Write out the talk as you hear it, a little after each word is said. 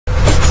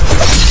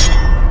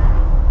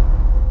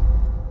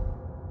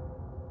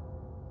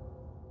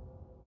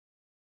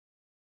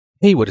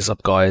Hey, what is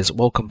up guys?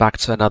 Welcome back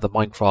to another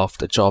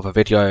Minecraft Java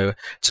video.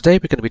 Today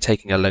we're going to be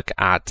taking a look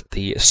at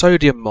the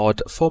Sodium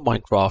mod for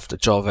Minecraft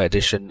Java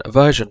Edition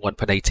version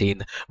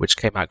 1.18, which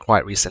came out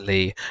quite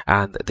recently.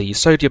 And the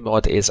Sodium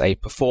mod is a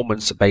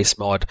performance-based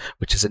mod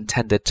which is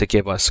intended to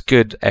give us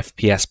good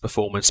FPS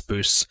performance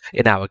boosts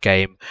in our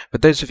game. For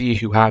those of you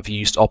who have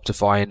used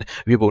Optifine,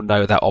 we will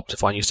know that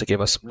Optifine used to give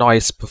us some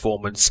nice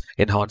performance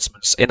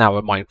enhancements in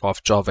our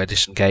Minecraft Java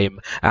Edition game.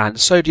 And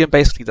Sodium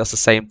basically does the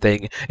same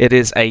thing. It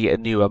is a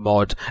newer mod,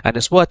 and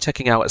it's worth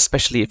checking out,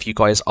 especially if you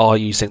guys are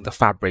using the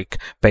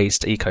Fabric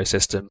based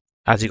ecosystem.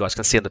 As you guys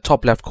can see in the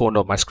top left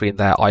corner of my screen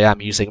there, I am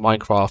using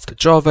Minecraft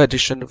Java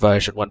Edition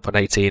version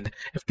 1.18.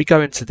 If we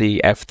go into the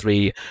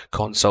F3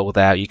 console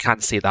there, you can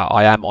see that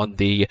I am on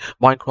the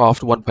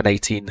Minecraft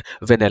 1.18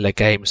 vanilla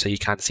game. So you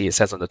can see it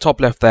says on the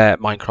top left there,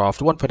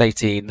 Minecraft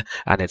 1.18,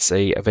 and it's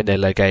a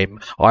vanilla game.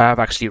 I have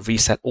actually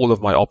reset all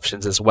of my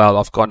options as well.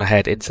 I've gone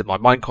ahead into my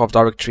Minecraft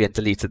directory and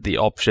deleted the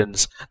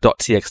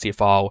options.txt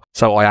file.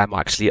 So I am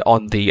actually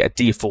on the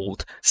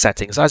default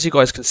settings. As you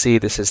guys can see,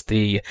 this is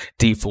the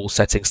default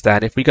settings there.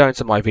 And if we go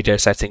into my video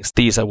settings,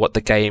 these are what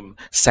the game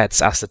sets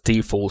as the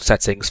default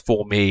settings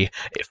for me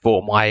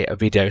for my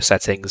video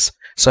settings.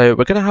 So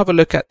we're going to have a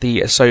look at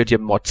the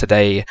Sodium mod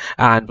today,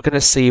 and we're going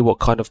to see what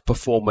kind of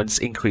performance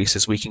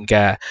increases we can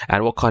get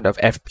and what kind of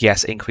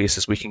FPS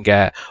increases we can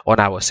get on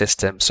our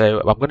system.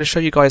 So I'm going to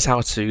show you guys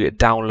how to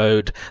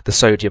download the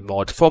Sodium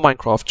mod for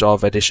Minecraft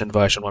Java Edition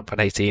version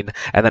 1.18,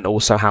 and then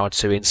also how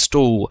to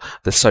install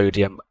the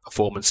Sodium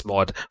performance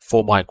mod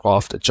for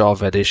Minecraft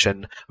Java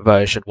Edition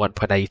version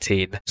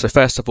 1.18. So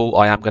first of all,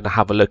 I am going to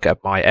have a look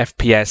at my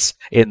FPS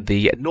in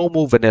the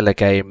normal vanilla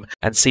game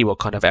and see what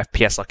kind of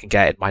FPS I can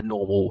get in my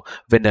normal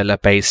vanilla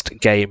based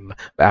game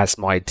as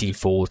my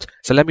default.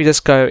 So let me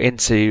just go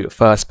into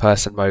first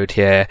person mode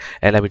here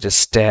and let me just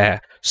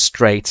stare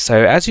straight.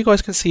 So as you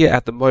guys can see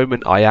at the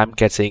moment, I am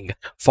getting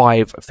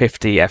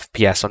 550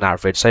 FPS on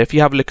average. So if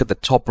you have a look at the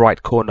top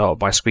right corner of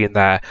my screen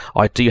there,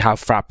 I do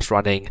have Fraps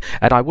running,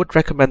 and I would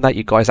recommend that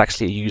you guys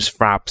actually use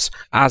Fraps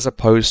as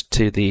opposed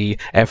to the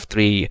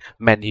F3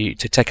 menu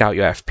to check out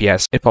your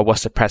FPS. If I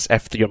was to press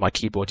F3 on my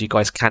keyboard, you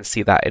guys can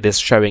see that it is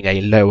showing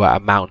a lower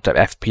amount of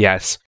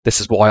FPS. This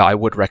is why I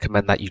would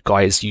recommend that you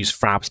guys use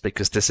Fraps,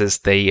 because this is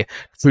the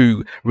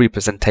true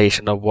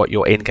representation of what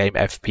your in-game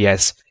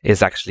FPS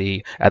is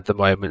actually at the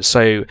moment.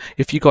 So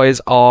if you guys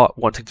are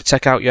wanting to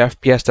check out your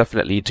FPS,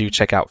 definitely do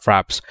check out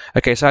Fraps.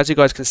 Okay, so as you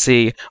guys can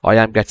see, I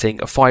am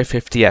getting a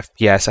 550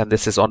 FPS, and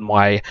this is on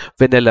my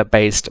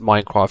vanilla-based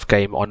Minecraft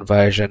game on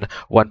version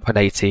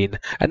 1.18.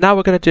 And now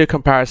we're going to do a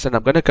comparison.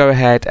 I'm going to go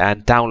ahead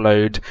and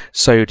download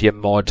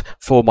Sodium mod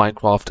for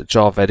Minecraft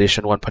Java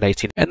Edition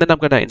 1.18, and then I'm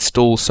going to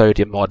install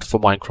Sodium mod for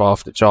Minecraft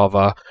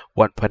Java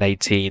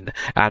 1.18,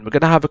 and we're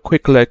going to have a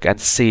quick look and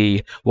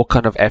see what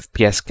kind of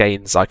FPS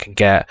gains I can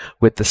get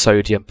with the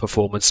Sodium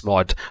performance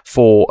mod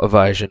for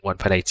version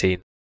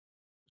 1.18.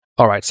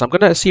 Alright, so I'm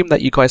going to assume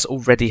that you guys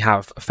already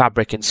have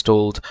Fabric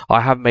installed.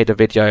 I have made a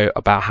video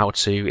about how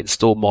to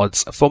install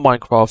mods for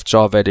Minecraft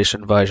Java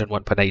Edition version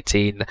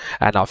 1.18,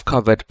 and I've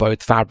covered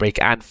both Fabric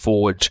and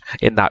Forge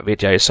in that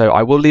video. So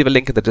I will leave a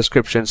link in the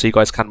description so you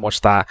guys can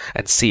watch that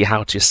and see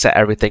how to set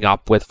everything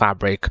up with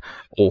Fabric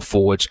or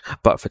Forge.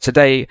 But for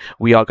today,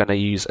 we are going to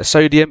use a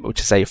Sodium,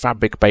 which is a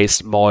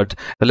Fabric-based mod.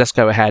 So let's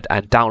go ahead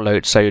and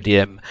download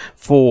Sodium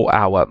for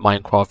our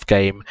Minecraft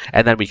game,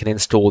 and then we can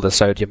install the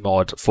Sodium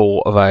mod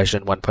for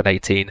version 1.18.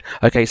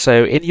 Okay,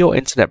 so in your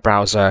internet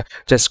browser,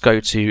 just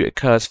go to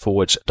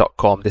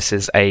curseforge.com. This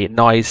is a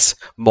nice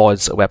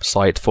mods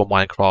website for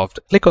Minecraft.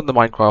 Click on the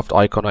Minecraft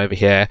icon over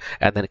here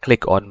and then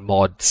click on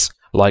mods,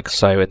 like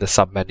so, in the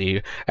sub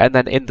menu, and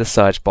then in the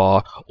search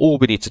bar, all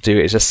we need to do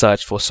is just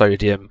search for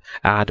Sodium,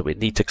 and we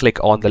need to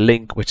click on the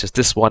link, which is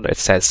this one. It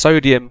says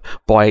Sodium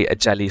by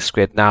Jelly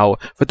Squid. Now,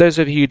 for those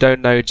of you who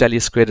don't know, Jelly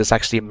Squid has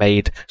actually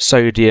made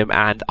Sodium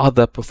and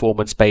other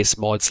performance-based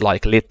mods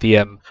like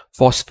lithium,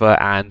 phosphor,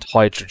 and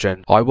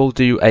hydrogen. I will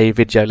do a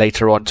video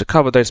later on to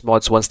cover those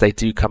mods once they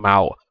do come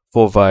out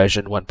for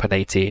version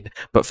 1.18.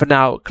 But for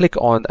now, click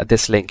on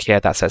this link here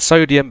that says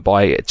Sodium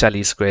by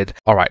Jelly Squid.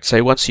 Alright,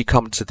 so once you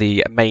come to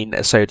the main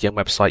Sodium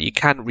website, you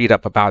can read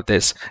up about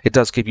this. It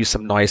does give you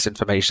some nice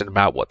information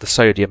about what the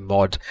Sodium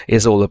mod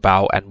is all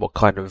about and what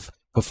kind of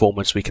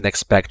performance we can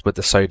expect with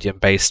the Sodium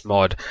based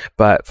mod.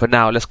 But for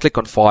now, let's click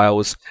on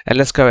files and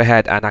let's go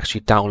ahead and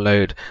actually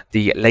download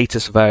the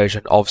latest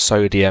version of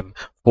Sodium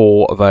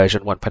for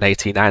version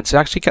 1.18. And to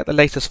actually get the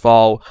latest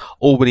file,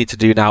 all we need to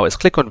do now is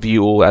click on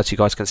view all, as you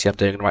guys can see I'm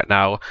doing right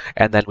now,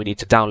 and then we need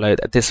to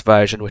download this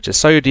version, which is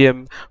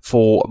Sodium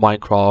for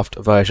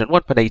Minecraft version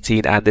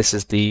 1.18, and this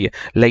is the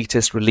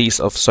latest release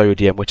of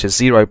Sodium, which is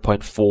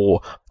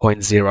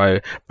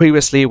 0.4.0.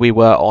 Previously we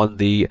were on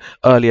the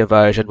earlier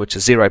version, which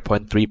is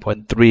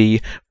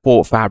 0.3.3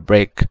 for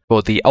Fabric,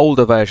 for the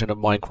older version of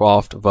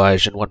Minecraft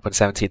version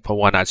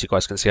 1.17.1, as you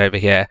guys can see over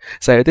here.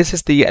 So this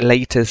is the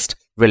latest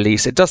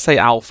release. It does say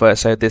alpha,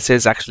 so this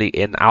is actually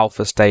in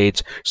alpha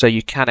stage, so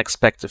you can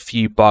expect a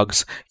few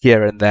bugs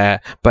here and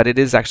there, but it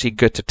is actually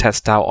good to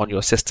test out on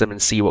your system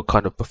and see what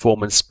kind of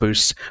performance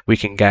boosts we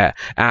can get.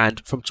 And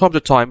from time to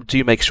time,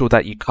 do make sure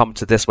that you come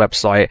to this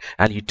website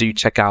and you do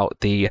check out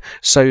the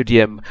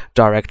Sodium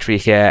directory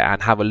here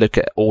and have a look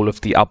at all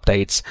of the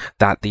updates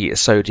that the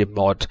Sodium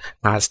mod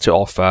has to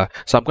offer.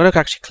 So I'm going to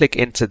actually click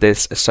into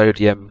this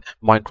Sodium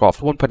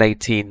Minecraft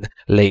 1.18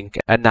 link,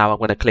 and now I'm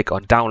going to click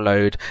on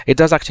download. It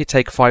does actually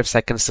take 5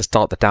 seconds to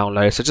start the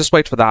download, so just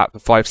wait for that for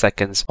 5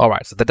 seconds.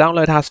 Alright, so the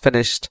download has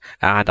finished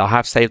and I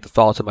have saved the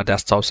file to my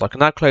desktop, so I can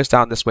now close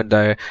down this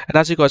window, and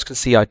as you guys can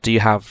see, I do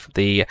have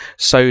the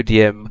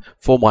Sodium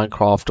for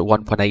Minecraft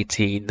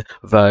 1.18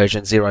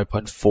 version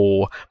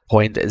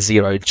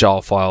 0.4.0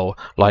 jar file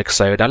like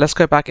so. Now let's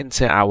go back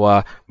into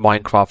our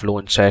Minecraft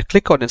launcher,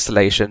 click on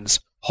installations,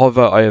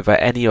 hover over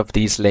any of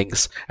these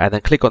links and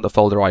then click on the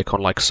folder icon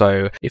like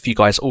so. If you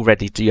guys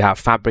already do have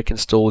Fabric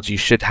installed, you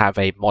should have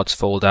a mods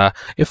folder.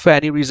 If for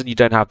any reason you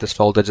don't have this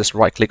folder, just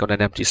right click on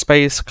an empty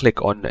space,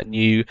 click on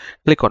new,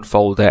 click on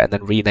folder, and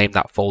then rename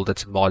that folder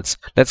to mods.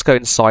 Let's go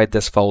inside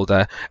this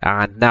folder,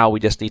 and now we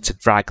just need to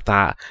drag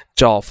that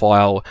jar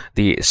file,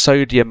 the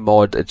Sodium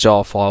mod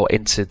jar file,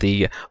 into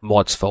the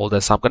mods folder.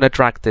 So I'm going to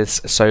drag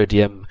this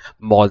Sodium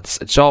mods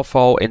jar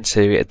file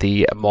into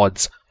the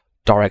mods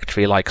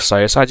directory like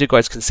so. So as you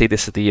guys can see,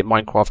 this is the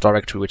Minecraft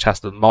directory which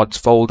has the mods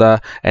folder,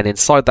 and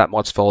inside that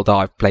mods folder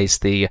I've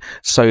placed the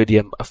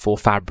Sodium for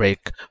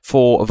Fabric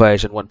for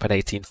version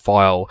 1.18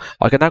 file.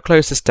 I can now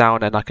close this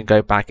down and I can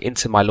go back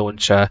into my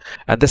launcher,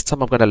 and this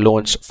time I'm going to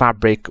launch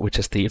Fabric, which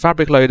is the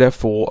Fabric loader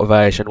for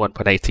version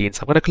 1.18.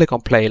 So I'm going to click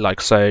on play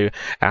like so,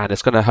 and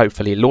it's going to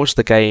hopefully launch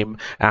the game,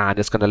 and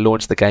it's going to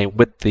launch the game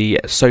with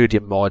the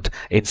Sodium mod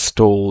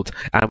installed,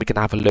 and we can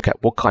have a look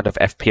at what kind of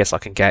FPS I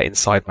can get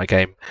inside my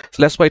game.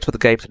 So let's wait for the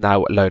game to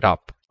now load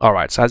up.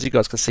 Alright, so as you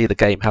guys can see, the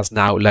game has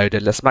now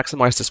loaded. Let's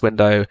maximize this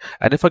window,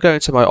 and if I go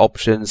into my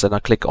options and I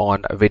click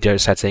on video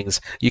settings,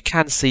 you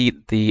can see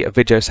the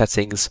video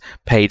settings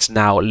page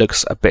now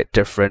looks a bit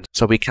different.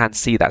 So we can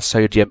see that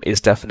Sodium is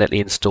definitely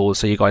installed.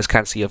 So you guys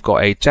can see I've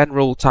got a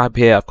general tab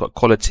here, I've got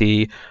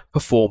quality,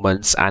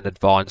 performance, and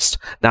advanced.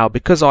 Now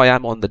because I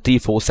am on the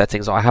default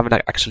settings, I haven't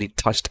actually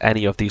touched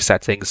any of these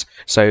settings,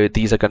 so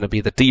these are going to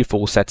be the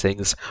default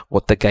settings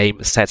what the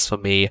game sets for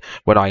me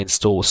when I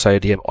install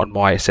Sodium on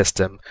my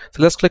system.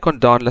 So let's click on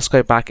done. Let's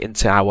go back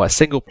into our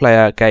single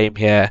player game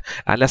here,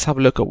 and let's have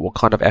a look at what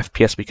kind of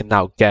FPS we can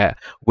now get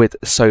with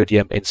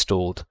Sodium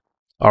installed.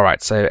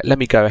 Alright, so let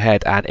me go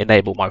ahead and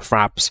enable my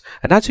fraps,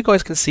 and as you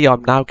guys can see,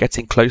 I'm now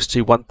getting close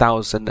to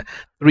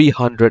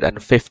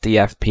 1350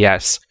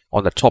 FPS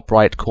on the top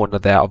right corner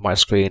there of my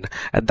screen,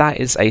 and that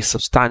is a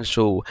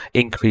substantial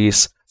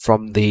increase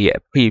from the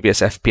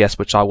previous FPS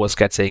which I was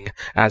getting.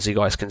 As you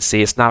guys can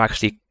see, it's now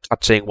actually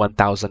touching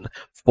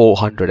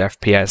 1400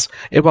 FPS.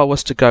 If I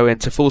was to go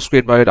into full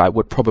screen mode, I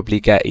would probably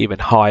get even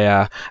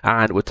higher,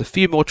 and with a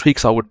few more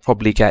tweaks I would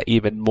probably get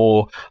even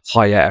more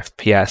higher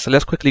FPS. So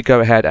let's quickly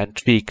go ahead and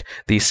tweak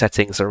these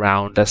settings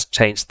around. Let's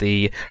change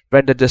the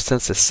render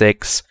distance to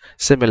 6,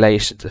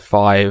 simulation to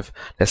 5.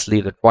 Let's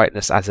leave the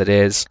brightness as it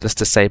is. Let's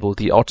disable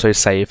the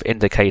autosave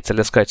indicator.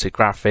 Let's go to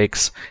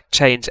graphics,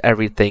 change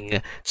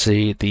everything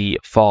to the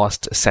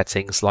fast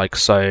settings like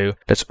so.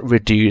 Let's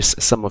reduce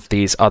some of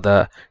these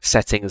other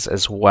settings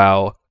as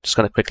well. Just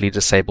going to quickly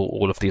disable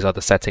all of these other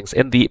settings.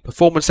 In the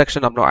performance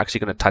section, I'm not actually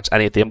going to touch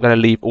anything. I'm going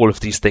to leave all of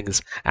these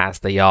things as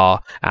they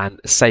are, and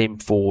same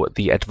for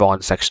the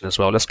advanced section as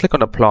well. Let's click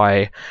on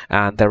apply,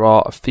 and there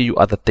are a few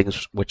other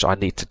things which I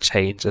need to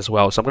change as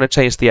well. So I'm going to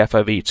change the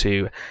FOV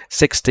to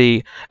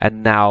 60,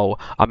 and now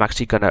I'm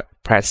actually going to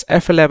press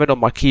F11 on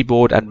my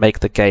keyboard and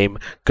make the game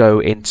go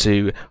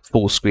into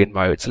full screen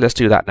mode. So let's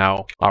do that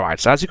now. Alright,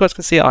 so as you guys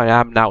can see, I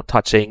am now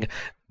touching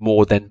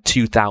more than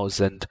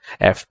 2000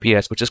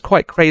 FPS, which is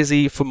quite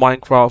crazy for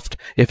Minecraft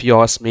if you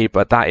ask me,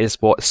 but that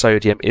is what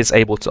Sodium is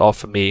able to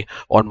offer me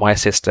on my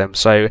system.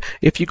 So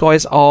if you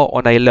guys are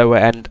on a lower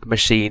end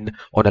machine,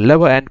 on a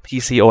lower end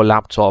PC or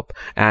laptop,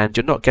 and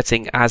you're not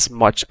getting as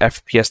much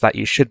FPS that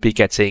you should be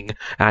getting,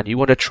 and you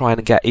want to try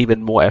and get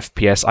even more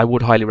FPS, I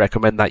would highly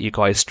recommend that you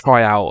guys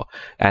try out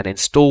and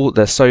install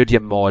the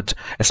Sodium mod,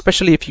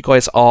 especially if you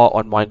guys are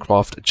on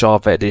Minecraft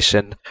Java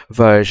Edition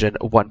version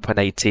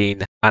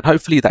 1.18, and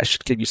hopefully that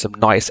should give you some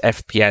nice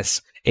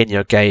FPS in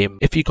your game.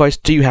 If you guys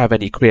do have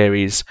any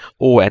queries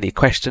or any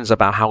questions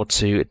about how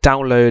to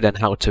download and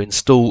how to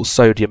install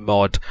Sodium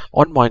mod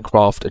on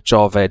Minecraft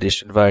Java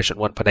Edition version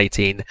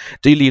 1.18,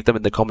 do leave them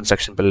in the comment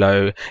section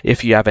below.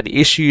 If you have any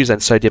issues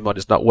and Sodium mod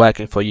is not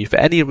working for you for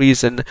any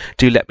reason,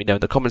 do let me know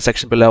in the comment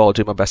section below. I'll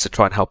do my best to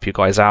try and help you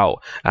guys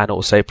out. And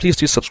also, please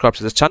do subscribe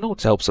to this channel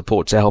to help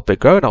support, to help it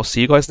grow, and I'll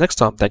see you guys next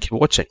time. Thank you for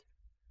watching.